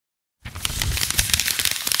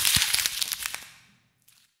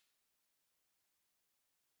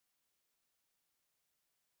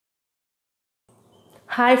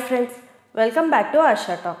Hi friends, welcome back to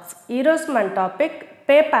Asha Talks. ఈరోజు మన topic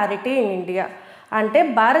pay parity in India అంటే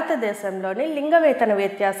భారతదేశంలోని లింగ వేతన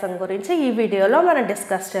వ్యత్యాసం గురించి ఈ వీడియోలో మనం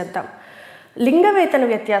డిస్కస్ చేద్దాం. లింగ వేతన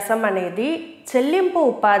వ్యత్యాసం అనేది చెల్లింపు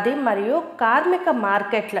ఉపాధి మరియు కార్మిక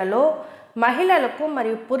మార్కెట్లలో మహిళలకు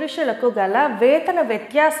మరియు పురుషులకు గల వేతన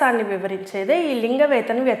వ్యత్యాసాన్ని వివరించేదే ఈ లింగ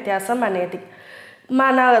వేతన వ్యత్యాసం అనేది.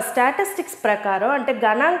 మన స్టాటిస్టిక్స్ ప్రకారం అంటే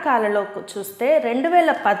గణాంకాలలో చూస్తే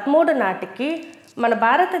 2013 నాటికి మన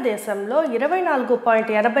భారతదేశంలో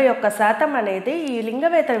 24.81% అనేది ఈ లింగ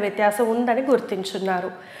వేతన వ్యత్యాసం ఉందని గుర్తించున్నారు.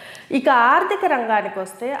 ఇక ఆర్థిక రంగానికి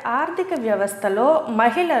వస్తే ఆర్థిక వ్యవస్థలో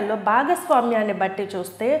మహిళల్లో భాగస్వామ్యాన్ని బట్టి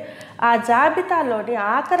చూస్తే ఆ జాబితాలోని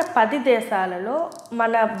ఆఖరి 10 దేశాలలో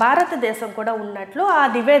మన భారతదేశం కూడా ఉన్నట్లు ఆ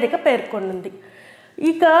నివేదిక పేర్కొంది.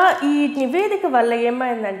 ఇక ఈ నివేదిక వల్ల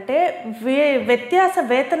ఏమైందంటే వ్యత్యాస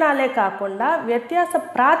వేతనాలే కాకుండా వ్యత్యాస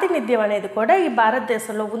ప్రాతినిధ్యం అనేది కూడా ఈ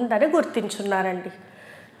భారతదేశంలో ఉందని గుర్తించున్నారండి.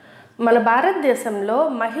 మన భారతదేశంలో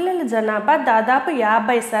మహిళల జనాభా దాదాపు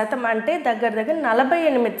 50% అంటే దగ్గర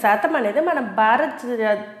 48% అనేది మన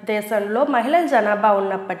భారతదేశంలో మహిళల జనాభా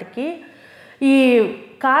ఉన్నప్పటికీ ఈ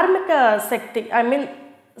కార్మిక శక్తి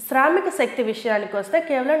శ్రామిక శక్తి విషయానికి వస్తే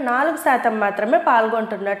కేవలం 4% మాత్రమే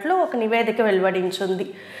పాల్గొంటున్నట్లు ఒక నివేదిక వెలువడించింది.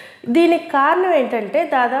 దీనికి కారణం ఏంటంటే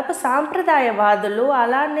దాదాపు సాంప్రదాయవాదులు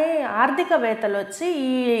అలానే ఆర్థికవేత్తలు వచ్చి ఈ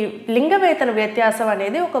లింగ వేతన వ్యత్యాసం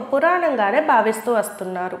అనేది ఒక పురాణంగానే భావిస్తూ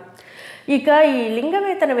వస్తున్నారు. ఇక ఈ లింగ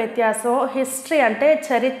వేతన వ్యత్యాసం హిస్టరీ అంటే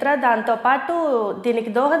చరిత్ర, దాంతోపాటు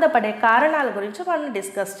దీనికి దోహదపడే కారణాల గురించి మనం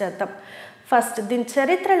డిస్కస్ చేద్దాం. ఫస్ట్ దీని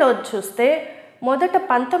చరిత్రలో చూస్తే మొదట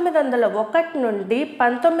 1901 నుండి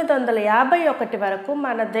 1951 వరకు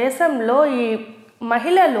మన దేశంలో ఈ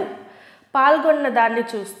మహిళలు పాల్గొన్న దాన్ని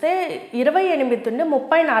చూస్తే 28 నుండి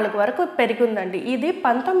 34 వరకు పెరిగిందండి. ఇది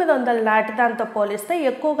 1900 నాటి దాంతో పోలిస్తే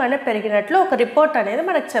ఎక్కువగానే పెరిగినట్లు ఒక రిపోర్ట్ అనేది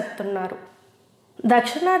మనకు చెప్తున్నారు.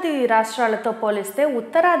 దక్షిణాది రాష్ట్రాలతో పోలిస్తే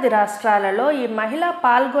ఉత్తరాది రాష్ట్రాలలో ఈ మహిళలు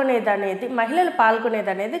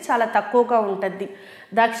పాల్గొనేది చాలా తక్కువగా ఉంటుంది.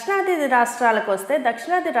 దక్షిణాది రాష్ట్రాలకు వస్తే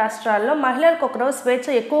దక్షిణాది రాష్ట్రాల్లో మహిళలకు ఒకరోజు స్వేచ్ఛ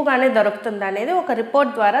ఎక్కువగానే దొరుకుతుంది అనేది ఒక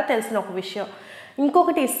రిపోర్ట్ ద్వారా తెలిసిన ఒక విషయం.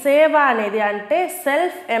 ఇంకొకటి సేవ అనేది అంటే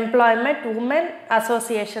సెల్ఫ్ ఎంప్లాయ్మెంట్ ఉమెన్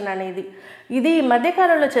అసోసియేషన్ అనేది ఇది ఈ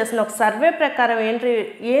మధ్యకాలంలో చేసిన ఒక సర్వే ప్రకారం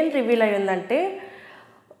ఏం రివీల్ అయ్యిందంటే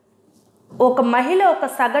ఒక మహిళ ఒక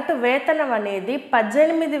సగటు వేతనం అనేది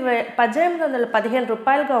 1815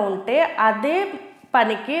 రూపాయలుగా ఉంటే అదే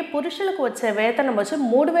పనికి పురుషులకు వచ్చే వేతనం వచ్చి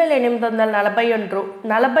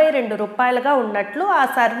 3842 రూపాయలుగా ఉన్నట్లు ఆ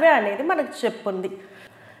సర్వే అనేది మనకు చెప్పుంది.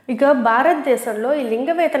 ఇక భారతదేశంలో ఈ లింగ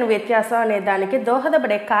వేతన వ్యత్యాసం అనే దానికి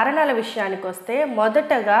దోహదపడే కారణాల విషయానికి వస్తే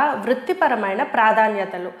మొదటగా వృత్తిపరమైన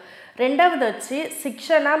ప్రాధాన్యతలు, రెండవది వచ్చి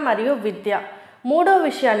శిక్షణ మరియు విద్య, మూడో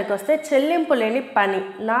విషయానికి వస్తే చెల్లింపు లేని పని,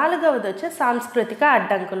 నాలుగవది వచ్చి సాంస్కృతిక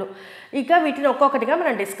అడ్డంకులు. ఇక వీటిని ఒక్కొక్కటిగా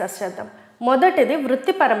మనం డిస్కస్ చేద్దాం. మొదటిది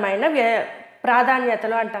వృత్తిపరమైన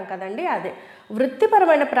ప్రాధాన్యతలు అంటాం కదండి. అదే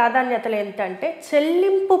వృత్తిపరమైన ప్రాధాన్యతలు ఏంటంటే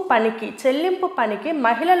చెల్లింపు పనికి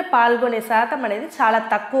మహిళలు పాల్గొనే శాతం అనేది చాలా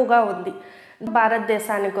తక్కువగా ఉంది.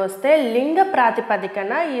 భారతదేశానికి వస్తే లింగ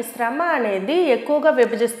ప్రాతిపదికన ఈ శ్రమ అనేది ఎక్కువగా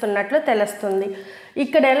విభజిస్తున్నట్లు తెలుస్తుంది.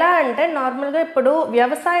 ఇక్కడ ఎలా అంటే నార్మల్గా ఇప్పుడు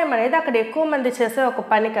వ్యవసాయం అనేది అక్కడ ఎక్కువ మంది చేసే ఒక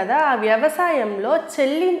పని కదా. ఆ వ్యవసాయంలో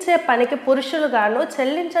చెల్లించే పనికి పురుషులు గాను,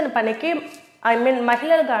 చెల్లించని పనికి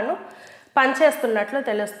మహిళలు గాను పనిచేస్తున్నట్లు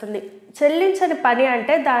తెలుస్తుంది. చెల్లించని పని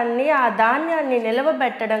అంటే ఆ ధాన్యాన్ని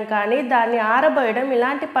నిలవబెట్టడం కానీ దాన్ని ఆరబోయడం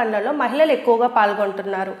ఇలాంటి పనులలో మహిళలు ఎక్కువగా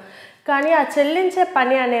పాల్గొంటున్నారు. కానీ ఆ చెల్లించే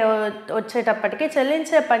పని వచ్చేటప్పటికి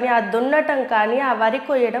ఆ దున్నటం కానీ ఆ వరి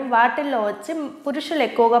కొయ్యడం వాటిల్లో వచ్చి పురుషులు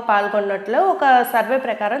ఎక్కువగా పాల్గొన్నట్లు ఒక సర్వే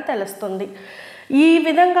ప్రకారం తెలుస్తుంది. ఈ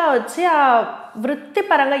విధంగా వచ్చి ఆ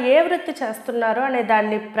వృత్తిపరంగా ఏ వృత్తి చేస్తున్నారో అనే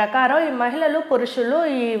దాని ప్రకారం ఈ మహిళలు పురుషులు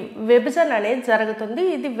ఈ విభజన అనేది జరుగుతుంది.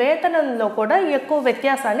 ఇది వేతనంలో కూడా ఎక్కువ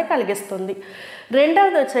వ్యత్యాసాన్ని కలిగిస్తుంది.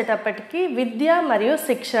 రెండవది వచ్చేటప్పటికి విద్య మరియు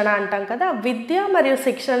శిక్షణ అంటాం కదా. విద్య మరియు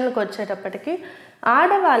శిక్షణకు వచ్చేటప్పటికి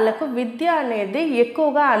ఆడవాళ్లకు విద్య అనేది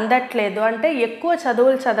ఎక్కువగా అందట్లేదు. అంటే ఎక్కువ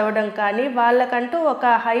చదువులు చదవడం కానీ వాళ్ళకంటూ ఒక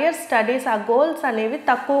హయ్యర్ స్టడీస్ ఆ గోల్స్ అనేవి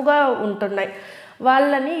తక్కువగా ఉంటున్నాయి.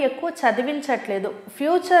 వాళ్ళని ఎక్కువ చదివించట్లేదు.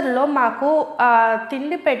 ఫ్యూచర్లో మాకు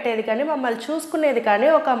తిండి పెట్టేది కానీ మమ్మల్ని చూసుకునేది కానీ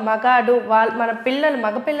ఒక మగాడు మన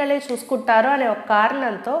మగపిల్లలే చూసుకుంటారు అనే ఒక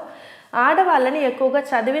కారణంతో ఆడవాళ్ళని ఎక్కువగా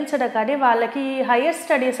చదివించడం కానీ వాళ్ళకి హయ్యర్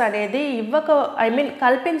స్టడీస్ అనేది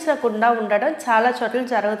కల్పించకుండా ఉండడం చాలా చోట్ల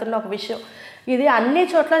జరుగుతున్న ఒక విషయం. ఇది అన్ని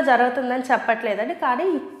చోట్ల జరుగుతుందని చెప్పట్లేదండి, కానీ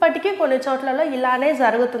ఇప్పటికీ కొన్ని చోట్లలో ఇలానే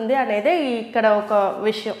జరుగుతుంది అనేది ఇక్కడ ఒక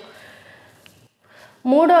విషయం.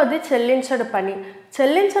 మూడవది చెల్లించని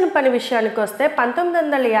పని విషయానికి వస్తే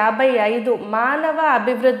 1955 మానవ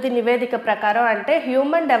అభివృద్ధి నివేదిక ప్రకారం అంటే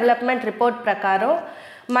హ్యూమన్ డెవలప్మెంట్ రిపోర్ట్ ప్రకారం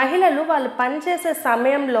మహిళలు వాళ్ళు పనిచేసే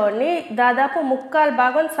సమయంలోని దాదాపు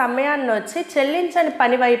 3/4 సమయాన్ని వచ్చి చెల్లించని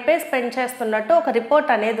పని వైపే స్పెండ్ చేస్తున్నట్టు ఒక రిపోర్ట్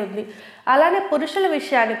అనేది ఉంది. అలానే పురుషుల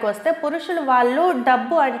విషయానికి వస్తే పురుషులు వాళ్ళు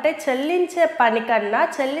డబ్బు అంటే చెల్లించే పని కన్నా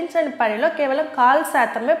చెల్లించని పనిలో కేవలం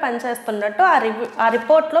 1/4% పనిచేస్తున్నట్టు ఆ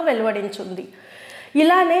రిపోర్ట్లో వెలువడించింది.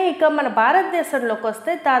 ఇలానే ఇక మన భారతదేశంలోకి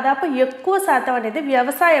వస్తే దాదాపు ఎక్కువ శాతం అనేది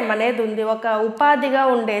వ్యవసాయం అనేది ఉంది. ఒక ఉపాధిగా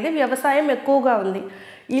ఉండేది వ్యవసాయం ఎక్కువగా ఉంది.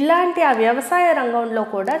 ఇలాంటి ఆ వ్యవసాయ రంగంలో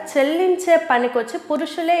కూడా చెల్లించే పనికొచ్చి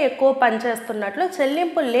పురుషులే ఎక్కువ పనిచేస్తున్నట్లు,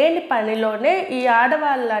 చెల్లింపు లేని పనిలోనే ఈ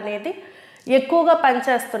ఆడవాళ్ళు అనేది ఎక్కువగా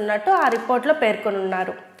పనిచేస్తున్నట్టు ఆ రిపోర్ట్లో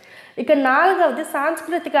పేర్కొనున్నారు. ఇక 4వది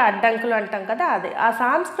సాంస్కృతిక అడ్డంకులు అంటాం కదా, అదే ఆ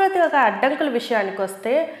సాంస్కృతిక అడ్డంకుల విషయానికి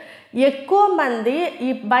వస్తే ఎక్కువ మంది ఈ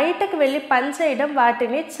బయటకు వెళ్ళి పని చేయడం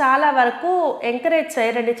వాటిని చాలా వరకు ఎంకరేజ్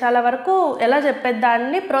చేయరండి. చాలా వరకు ఎలా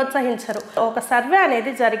చెప్పేదాన్ని ప్రోత్సహించరు. ఒక సర్వే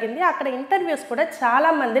అనేది జరిగింది. అక్కడ ఇంటర్వ్యూస్ కూడా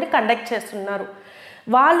చాలా మందిని కండక్ట్ చేస్తున్నారు.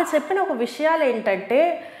 వాళ్ళు చెప్పిన ఒక విషయాలు ఏంటంటే,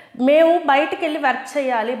 మేము బయటికి వెళ్ళి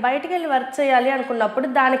వర్క్ చేయాలి అనుకున్నప్పుడు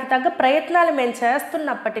దానికి తగ్గ ప్రయత్నాలు మేము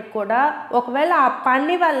చేస్తున్నప్పటికి కూడా ఒకవేళ ఆ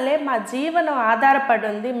పని వల్లే మా జీవనం ఆధారపడి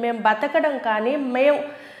ఉంది, మేము బతకడం కానీ మేము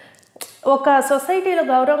ఒక సొసైటీలో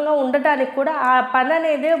గౌరవంగా ఉండడానికి కూడా ఆ పని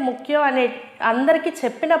అనేదే ముఖ్యం అనే అందరికీ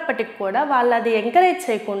చెప్పినప్పటికి కూడా వాళ్ళు అది ఎంకరేజ్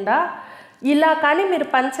చేయకుండా, ఇలా కానీ మీరు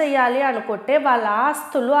పని చేయాలి అనుకుంటే వాళ్ళ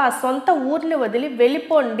ఆస్తులు ఆ సొంత ఊరిని వదిలి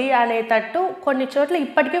వెళ్ళిపోండి అనేటట్టు కొన్ని చోట్ల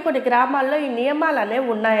ఇప్పటికీ కొన్ని గ్రామాల్లో ఈ నియమాలు అనేవి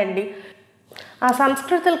ఉన్నాయండి. ఆ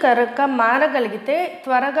సంస్కృతులు కనుక మారగలిగితే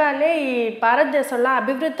త్వరగానే ఈ భారతదేశంలో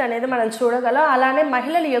అభివృద్ధి అనేది మనం చూడగలం. అలానే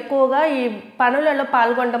మహిళలు ఎక్కువగా ఈ పనులలో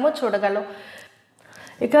పాల్గొనడము చూడగలం.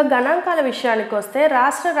 ఇక గణాంకాల విషయానికి వస్తే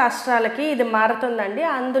రాష్ట్రాలకి ఇది మారుతుందండి.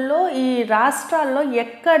 అందులో ఈ రాష్ట్రాల్లో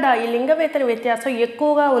ఎక్కడ ఈ లింగ వేతన వ్యత్యాసం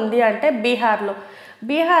ఎక్కువగా ఉంది అంటే బీహార్లో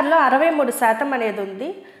 63% అనేది ఉంది.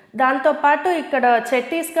 దాంతోపాటు ఇక్కడ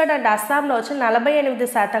ఛత్తీస్గఢ్ అండ్ అస్సాంలో వచ్చి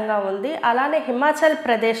 48%గా ఉంది. అలానే హిమాచల్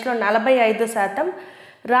ప్రదేశ్లో 45%,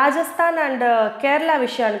 రాజస్థాన్ అండ్ కేరళ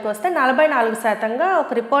విషయానికి వస్తే 44%గా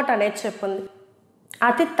ఒక రిపోర్ట్ అనేది చెప్పింది.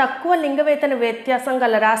 అతి తక్కువ లింగ వేతన వ్యత్యాసం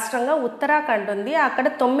గల రాష్ట్రంగా ఉత్తరాఖండ్ ఉంది. అక్కడ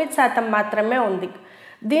 9% మాత్రమే ఉంది.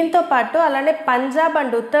 దీంతోపాటు అలానే పంజాబ్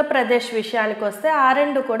అండ్ ఉత్తరప్రదేశ్ విషయానికి వస్తే ఆ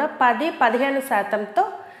రెండు కూడా 10-15%తో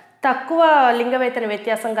తక్కువ లింగ వేతన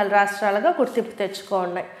వ్యత్యాసం గల రాష్ట్రాలుగా గుర్తింపు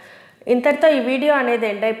తెచ్చుకున్నాయి. ఇంతటితో ఈ వీడియో అనేది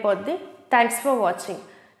ఎండ్ అయిపోద్ది. Thanks for watching.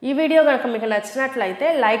 ఈ వీడియో కనుక మీకు నచ్చినట్లయితే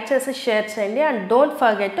లైక్ చేసి షేర్ చేయండి and don't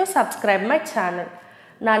forget to subscribe my channel.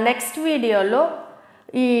 నా నెక్స్ట్ వీడియోలో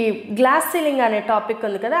ఈ గ్లాస్ సీలింగ్ అనే టాపిక్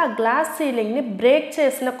ఉంది కదా, ఆ గ్లాస్ సీలింగ్ని బ్రేక్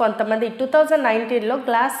చేసిన కొంతమంది 2019లో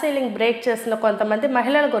గ్లాస్ సీలింగ్ బ్రేక్ చేసిన కొంతమంది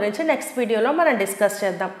మహిళల గురించి నెక్స్ట్ వీడియోలో మనం డిస్కస్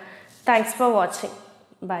చేద్దాం. Thanks for watching.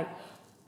 బాయ్.